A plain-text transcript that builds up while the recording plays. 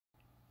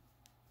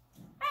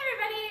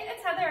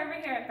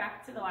here at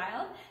Back to the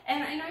Wild,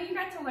 and I know you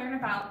got to learn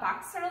about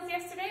box turtles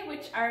yesterday,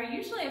 which are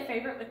usually a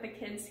favorite with the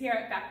kids here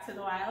at Back to the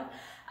Wild.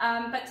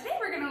 But today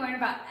we're going to learn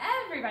about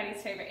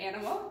everybody's favorite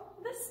animal,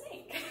 the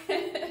snake.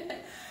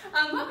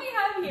 What we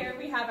have here,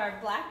 we have our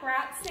black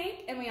rat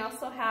snake, and we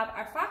also have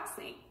our fox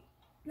snake.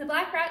 The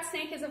black rat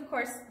snake is, of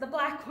course, the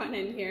black one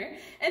in here,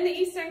 and the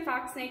eastern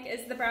fox snake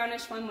is the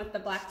brownish one with the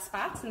black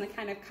spots and the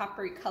kind of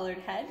coppery colored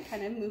head,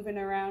 kind of moving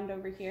around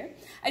over here.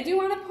 I do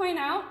want to point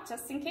out,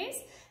 just in case,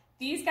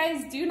 these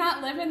guys do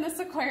not live in this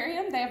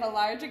aquarium. They have a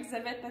large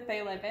exhibit that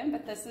they live in,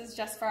 but this is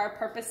just for our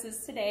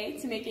purposes today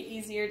to make it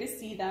easier to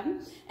see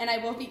them, and I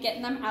will be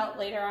getting them out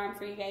later on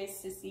for you guys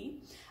to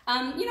see.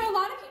 You know, a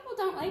lot of people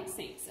don't like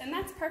snakes, and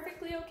that's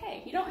perfectly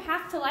okay. You don't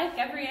have to like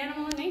every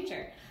animal in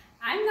nature.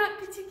 I'm not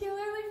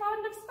particularly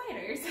fond of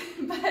spiders,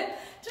 but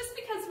just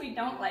because we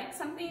don't like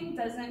something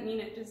doesn't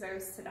mean it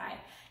deserves to die.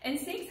 And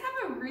snakes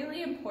have a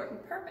really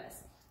important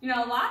purpose. You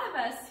know, a lot of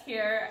us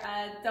here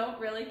don't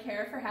really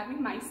care for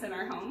having mice in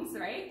our homes,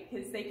 right?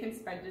 Because they can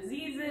spread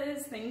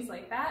diseases, things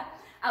like that.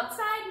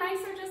 Outside,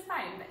 mice are just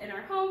fine, but in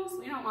our homes,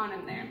 we don't want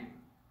them there.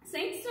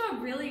 Snakes do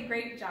a really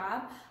great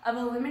job of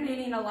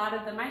eliminating a lot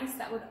of the mice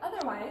that would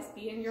otherwise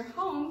be in your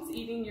homes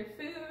eating your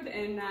food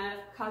and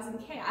causing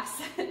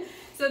chaos.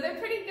 So they're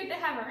pretty good to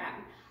have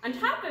around. On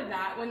top of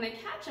that, when they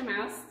catch a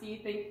mouse, do you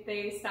think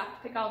they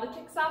stop to pick all the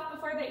ticks off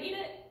before they eat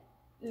it?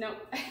 Nope.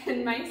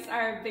 And mice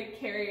are a big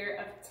carrier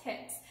of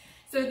ticks.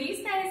 So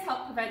these guys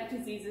help prevent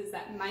diseases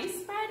that mice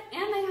spread,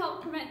 and they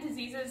help prevent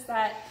diseases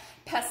that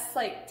pests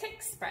like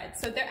ticks spread.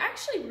 So they're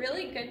actually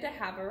really good to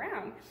have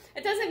around.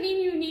 It doesn't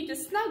mean you need to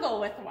snuggle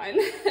with one.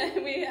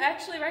 We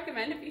actually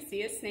recommend if you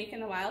see a snake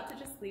in the wild to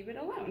just leave it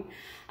alone.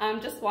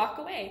 Just walk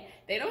away.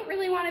 They don't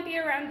really want to be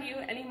around you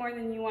any more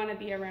than you want to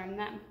be around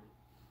them.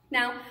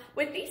 Now,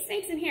 with these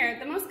snakes in here,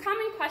 the most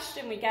common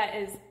question we get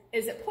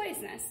is it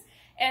poisonous?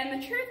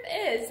 And the truth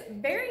is,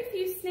 very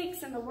few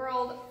snakes in the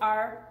world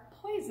are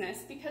poisonous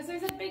because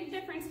there's a big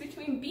difference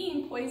between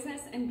being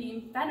poisonous and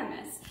being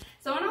venomous.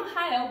 So in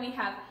Ohio, we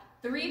have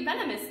 3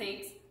 venomous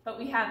snakes, but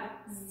we have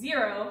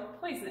 0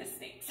 poisonous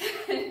snakes.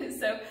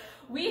 So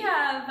we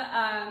have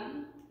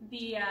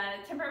the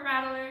timber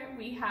rattler,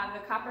 we have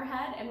the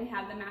copperhead, and we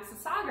have the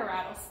Massasauga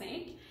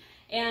rattlesnake.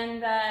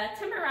 And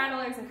timber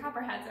rattlers and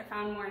copperheads are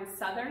found more in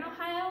southern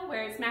Ohio,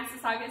 whereas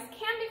Massasaugas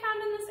can be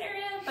found in this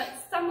area, but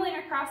stumbling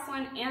across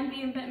one and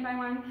being bitten by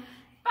one,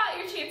 about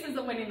your chances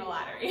of winning the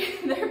lottery.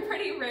 They're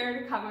pretty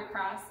rare to come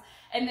across,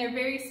 and they're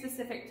very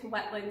specific to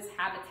wetlands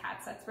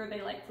habitats. That's where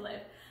they like to live.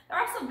 They're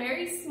also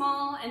very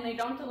small, and they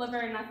don't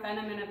deliver enough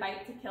venom in a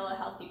bite to kill a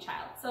healthy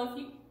child. So if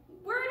you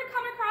were to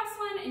come across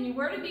one and you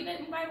were to be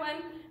bitten by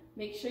one,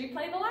 make sure you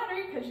play the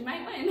lottery because you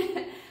might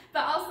win.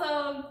 But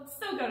also,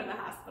 still go to the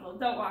hospital.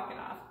 Don't walk it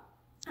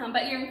off.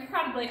 But you're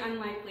incredibly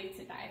unlikely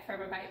to die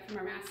from a bite from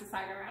a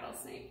Massasauga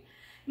rattlesnake.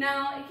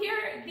 Now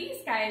here, these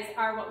guys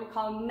are what we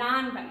call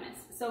non-venomous.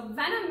 So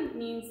venom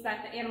means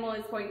that the animal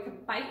is going to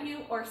bite you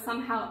or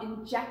somehow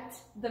inject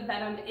the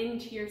venom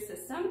into your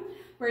system,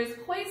 whereas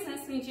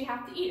poisonous means you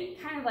have to eat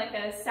it, kind of like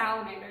a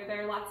salamander.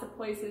 There are lots of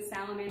poisonous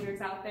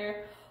salamanders out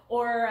there,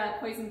 or a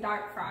poison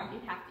dart frog,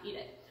 you'd have to eat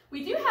it.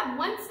 We do have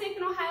one snake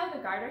in Ohio, the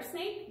garter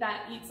snake,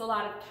 that eats a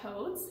lot of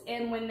toads,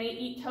 and when they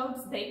eat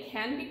toads, they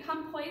can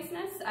become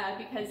poisonous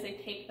because they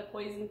take the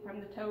poison from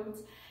the toads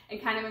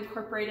and kind of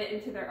incorporate it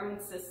into their own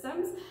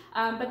systems,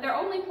 but they're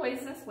only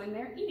poisonous when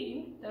they're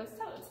eating those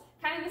toads.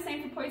 Kind of the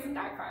same for poison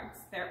dart frogs.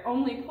 They're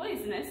only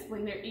poisonous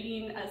when they're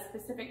eating a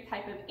specific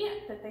type of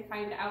ant that they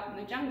find out in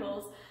the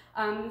jungles.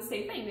 The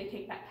same thing, they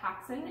take that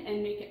toxin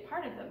and make it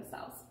part of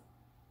themselves.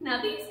 Now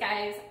these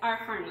guys are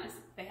harmless.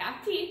 They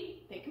have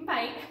teeth, they can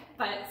bite,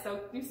 but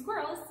so do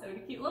squirrels, so do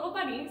cute little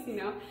bunnies, you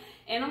know.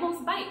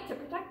 Animals bite to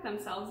protect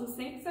themselves, and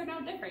snakes are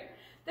no different.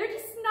 They're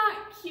just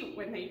not cute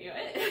when they do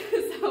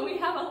it, so we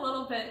have a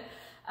little bit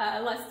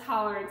less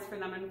tolerance for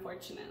them,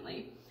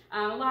 unfortunately.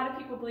 A lot of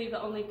people believe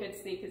the only good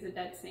snake is a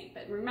dead snake,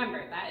 but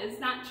remember, that is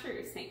not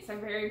true. Snakes are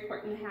very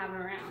important to have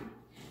around.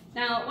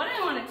 Now, what I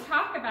want to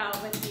talk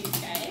about with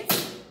these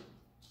guys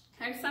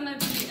are some of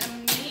the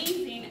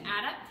amazing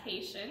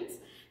adaptations.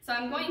 So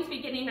I'm going to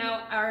be getting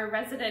out our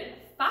resident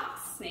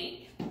fox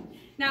snake.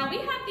 Now we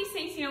have these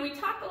snakes, you know, we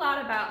talk a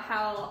lot about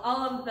how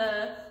all of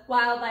the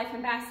wildlife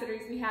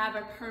ambassadors we have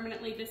are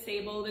permanently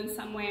disabled in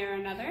some way or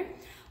another.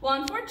 Well,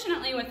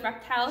 unfortunately with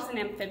reptiles and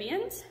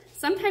amphibians,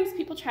 sometimes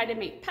people try to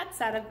make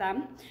pets out of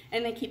them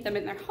and they keep them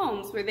in their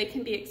homes where they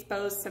can be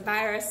exposed to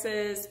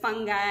viruses,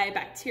 fungi,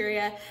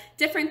 bacteria,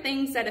 different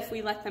things that if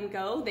we let them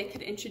go, they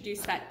could introduce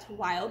that to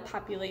wild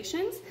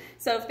populations.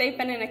 So if they've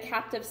been in a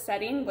captive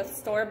setting with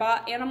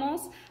store-bought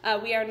animals,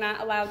 we are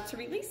not allowed to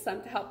release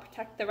them to help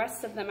protect the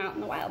rest of them out in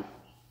the wild.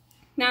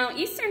 Now,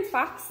 eastern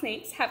fox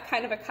snakes have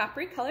kind of a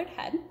coppery colored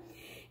head,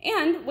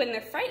 and when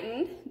they're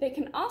frightened, they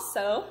can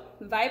also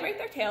vibrate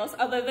their tails,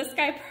 although this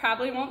guy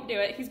probably won't do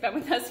it. He's been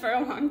with us for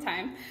a long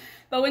time.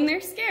 But when they're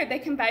scared, they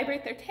can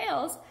vibrate their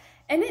tails,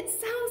 and it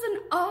sounds an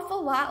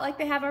awful lot like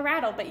they have a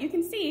rattle, but you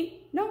can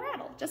see no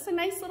rattle, just a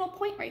nice little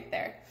point right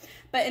there.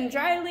 But in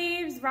dry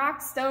leaves,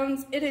 rocks,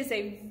 stones, it is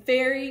a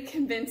very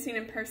convincing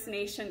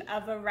impersonation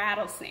of a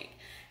rattlesnake.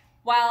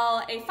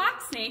 While a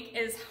fox snake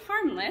is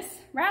harmless,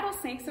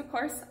 rattlesnakes, of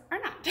course, are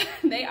not.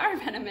 They are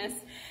venomous.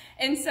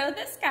 And so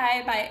this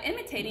guy, by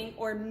imitating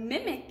or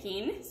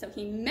mimicking, so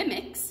he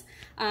mimics,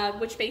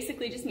 which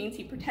basically just means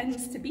he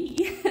pretends to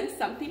be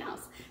something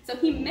else. So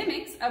he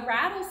mimics a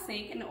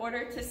rattlesnake in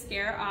order to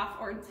scare off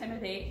or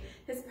intimidate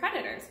his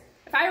predators.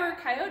 If I were a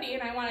coyote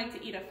and I wanted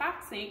to eat a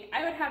fox snake,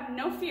 I would have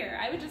no fear.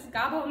 I would just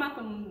gobble him up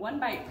in one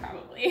bite,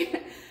 probably.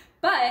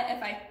 But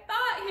if I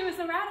thought he was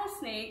a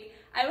rattlesnake,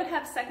 I would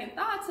have second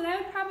thoughts and I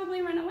would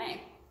probably run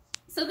away.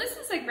 So this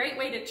is a great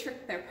way to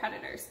trick their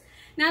predators.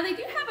 Now they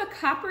do have a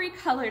coppery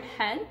colored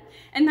head,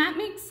 and that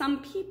makes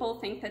some people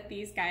think that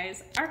these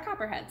guys are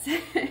copperheads.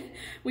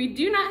 We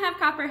do not have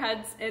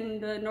copperheads in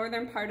the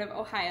northern part of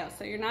Ohio,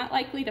 so you're not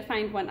likely to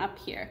find one up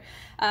here.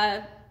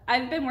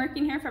 I've been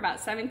working here for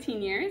about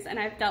 17 years, and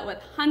I've dealt with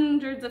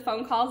hundreds of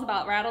phone calls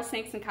about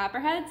rattlesnakes and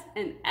copperheads,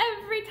 and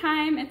every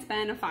time it's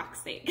been a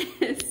fox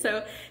snake.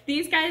 So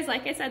these guys,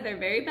 like I said, they're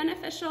very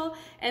beneficial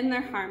and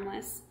they're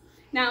harmless.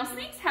 Now,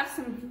 snakes have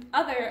some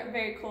other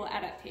very cool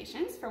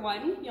adaptations. For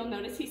one, you'll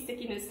notice he's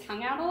sticking his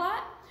tongue out a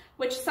lot,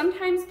 which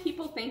sometimes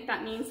people think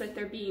that means that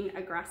they're being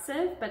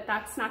aggressive, but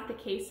that's not the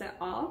case at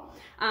all.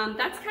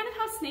 That's kind of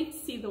how snakes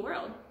see the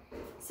world.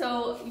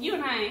 So you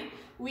and I,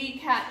 we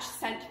catch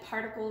scent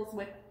particles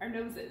with our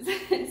noses.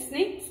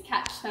 Snakes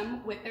catch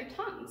them with their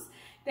tongues.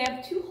 They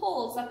have two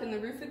holes up in the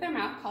roof of their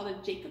mouth called a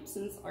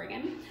Jacobson's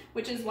organ,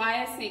 which is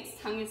why a snake's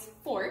tongue is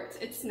forked.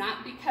 It's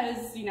not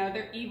because, you know,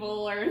 they're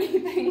evil or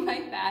anything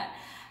like that.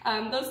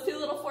 Those two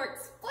little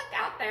forks flick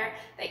out there.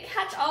 They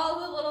catch all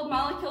the little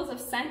molecules of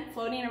scent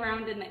floating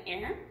around in the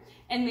air,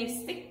 and they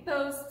stick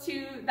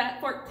that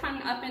forked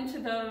tongue up into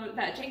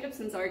that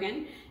Jacobson's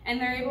organ,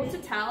 and they're able to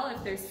tell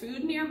if there's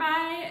food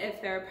nearby,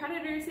 if there are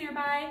predators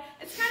nearby.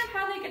 It's kind of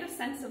how they get a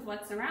sense of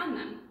what's around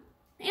them.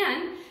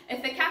 And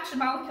if they catch the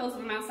molecules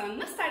of a mouse on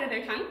this side of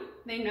their tongue,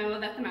 they know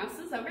that the mouse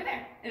is over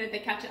there. And if they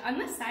catch it on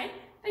this side,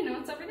 they know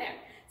it's over there.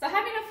 So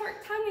having a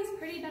forked tongue is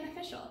pretty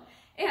beneficial.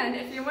 And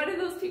if you're one of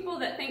those people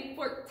that think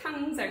forked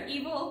tongues are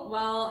evil,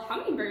 well,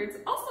 hummingbirds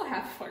also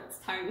have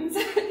forked tongues.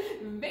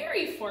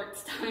 Very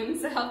forked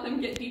tongues to help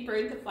them get deeper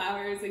into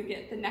flowers and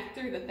get the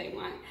nectar that they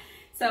want.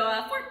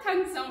 So forked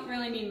tongues don't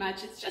really mean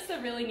much. It's just a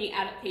really neat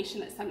adaptation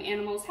that some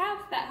animals have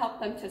that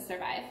help them to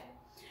survive.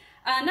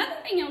 Another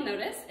thing you'll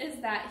notice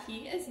is that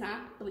he is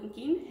not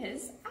blinking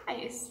his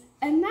eyes.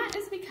 And that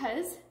is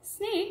because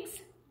snakes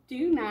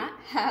do not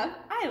have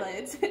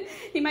eyelids.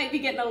 He might be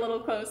getting a little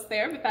close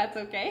there, but that's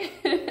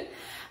okay.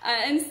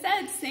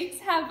 Instead, snakes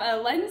have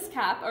a lens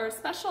cap or a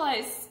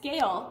specialized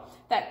scale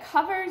that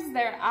covers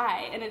their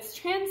eye, and it's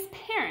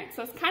transparent.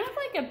 So it's kind of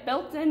like a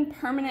built-in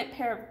permanent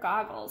pair of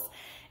goggles.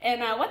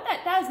 And what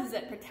that does is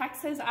it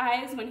protects his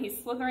eyes when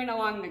he's slithering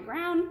along the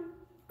ground.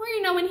 Or,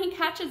 you know, when he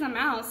catches a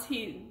mouse,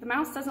 the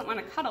mouse doesn't want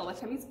to cuddle with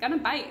him. He's going to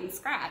bite and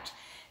scratch.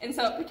 And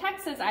so it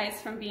protects his eyes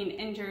from being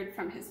injured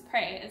from his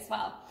prey as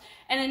well.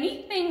 And a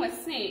neat thing with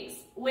snakes,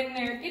 when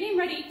they're getting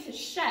ready to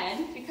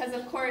shed, because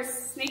of course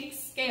snake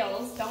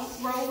scales don't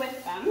grow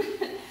with them,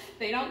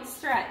 they don't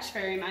stretch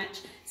very much.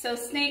 So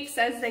snakes,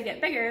 as they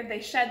get bigger, they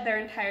shed their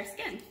entire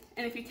skin.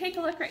 And if you take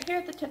a look right here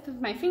at the tip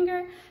of my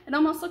finger, it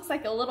almost looks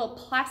like a little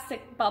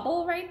plastic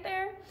bubble right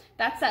there.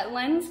 That's that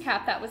lens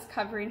cap that was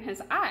covering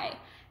his eye.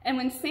 And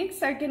when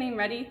snakes are getting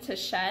ready to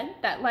shed,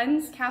 that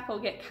lens cap will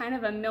get kind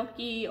of a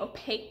milky,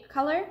 opaque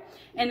color,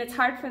 and it's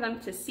hard for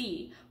them to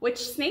see, which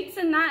snakes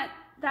in that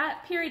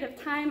period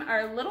of time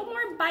are a little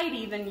more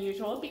bitey than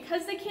usual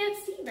because they can't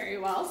see very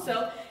well.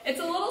 So it's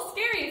a little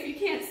scary if you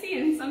can't see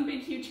and some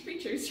big, huge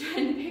creature's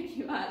trying to pick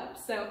you up.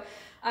 So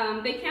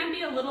they can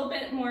be a little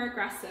bit more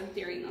aggressive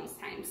during those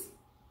times.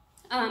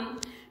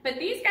 But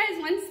these guys,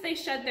 once they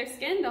shed their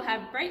skin, they'll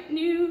have bright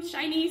new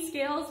shiny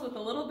scales with a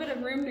little bit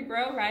of room to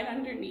grow right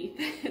underneath.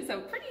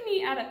 So pretty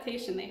neat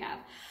adaptation they have.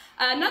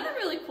 Another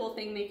really cool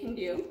thing they can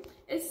do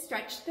is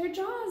stretch their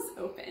jaws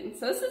open.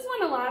 So this is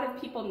one a lot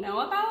of people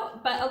know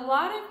about, but a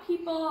lot of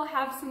people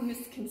have some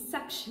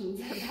misconceptions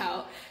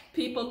about.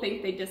 People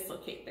think they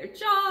dislocate their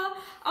jaw,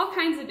 all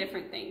kinds of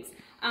different things.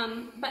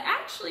 But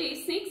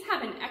actually, snakes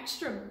have an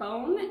extra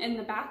bone in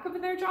the back of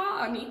their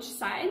jaw on each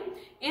side,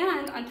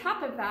 and on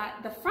top of that,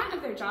 the front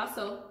of their jaw,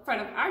 so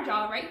front of our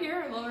jaw right here,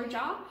 our lower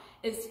jaw,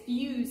 is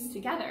fused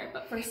together.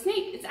 But for a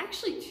snake, it's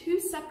actually two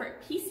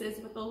separate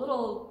pieces with a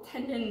little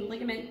tendon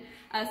ligament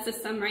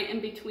system right in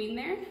between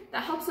there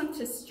that helps them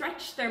to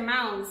stretch their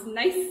mouths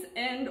nice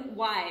and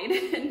wide.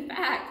 In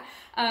fact,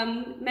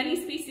 many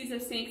species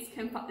of snakes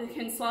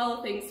can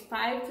swallow things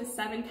 5 to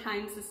 7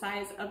 times the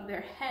size of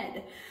their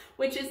head,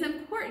 which is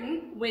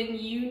important when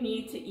you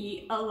need to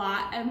eat a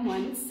lot in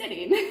one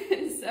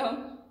sitting.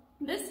 So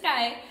this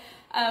guy,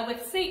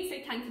 with snakes,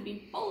 they tend to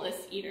be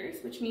bolus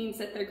eaters, which means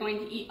that they're going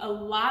to eat a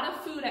lot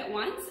of food at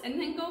once and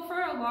then go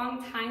for a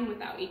long time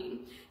without eating.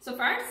 So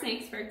for our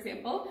snakes, for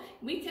example,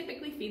 we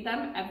typically feed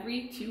them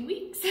every 2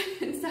 weeks.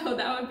 So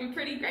that would be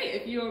pretty great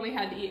if you only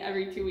had to eat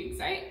every 2 weeks,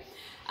 right?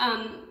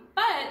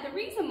 But the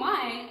reason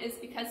why is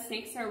because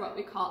snakes are what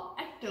we call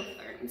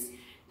ectotherms.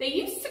 They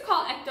used to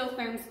call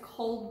ectotherms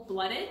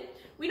cold-blooded.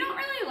 We don't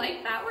really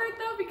like that word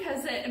though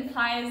because it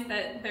implies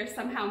that they're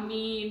somehow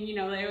mean. You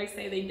know, they always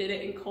say they did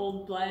it in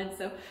cold blood,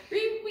 so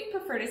we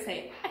prefer to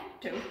say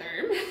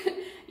ectotherm.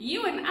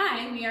 You and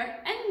I, we are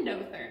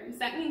endotherms.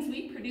 That means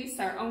we produce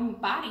our own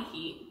body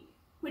heat,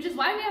 which is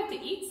why we have to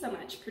eat so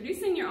much.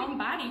 Producing your own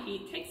body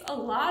heat takes a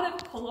lot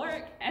of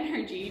caloric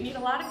energy. You need a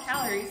lot of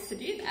calories to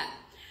do that.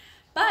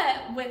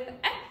 But with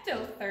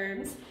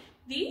ectotherms,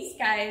 these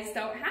guys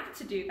don't have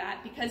to do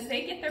that because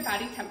they get their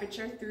body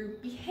temperature through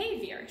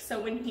behavior. So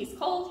when he's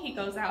cold, he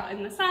goes out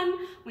in the sun.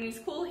 When he's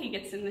cool, he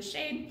gets in the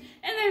shade.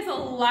 And there's a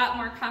lot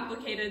more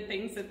complicated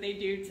things that they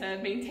do to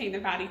maintain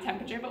their body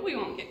temperature, but we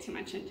won't get too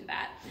much into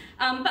that.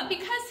 But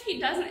because he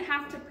doesn't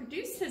have to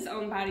produce his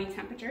own body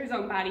temperature, his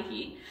own body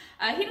heat,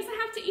 he doesn't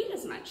have to eat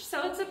as much.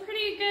 So it's a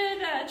pretty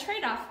good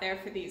trade-off there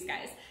for these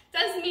guys.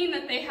 Does mean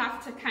that they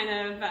have to kind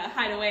of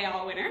hide away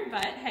all winter,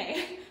 but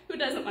hey, who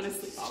doesn't want to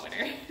sleep all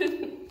winter?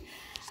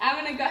 I'm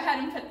going to go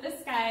ahead and put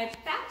this guy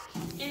back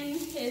in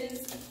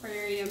his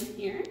aquarium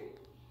here.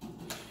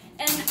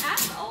 And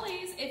as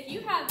always, if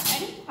you have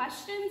any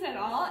questions at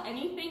all,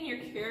 anything you're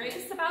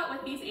curious about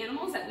with these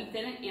animals that we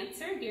didn't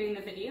answer during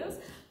the videos,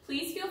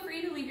 please feel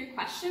free to leave your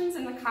questions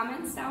in the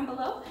comments down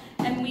below,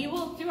 and we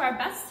will do our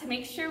best to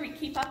make sure we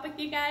keep up with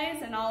you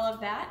guys and all of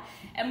that.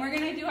 And we're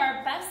going to do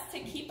our best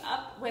to keep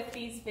up with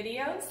these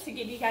videos to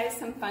give you guys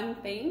some fun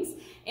things.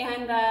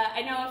 And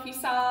I know if you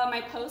saw my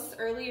post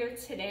earlier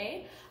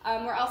today,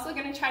 we're also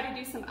going to try to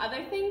do some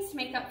other things to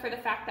make up for the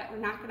fact that we're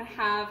not going to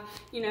have,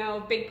 you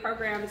know, big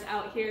programs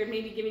out here,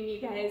 maybe giving you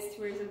guys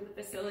tours of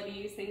the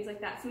facilities, things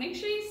like that. So make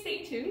sure you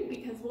stay tuned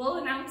because we'll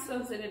announce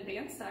those in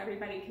advance so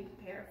everybody can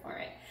prepare for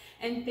it.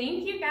 And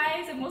thank you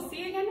guys, and we'll see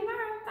you again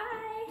tomorrow.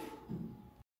 Bye!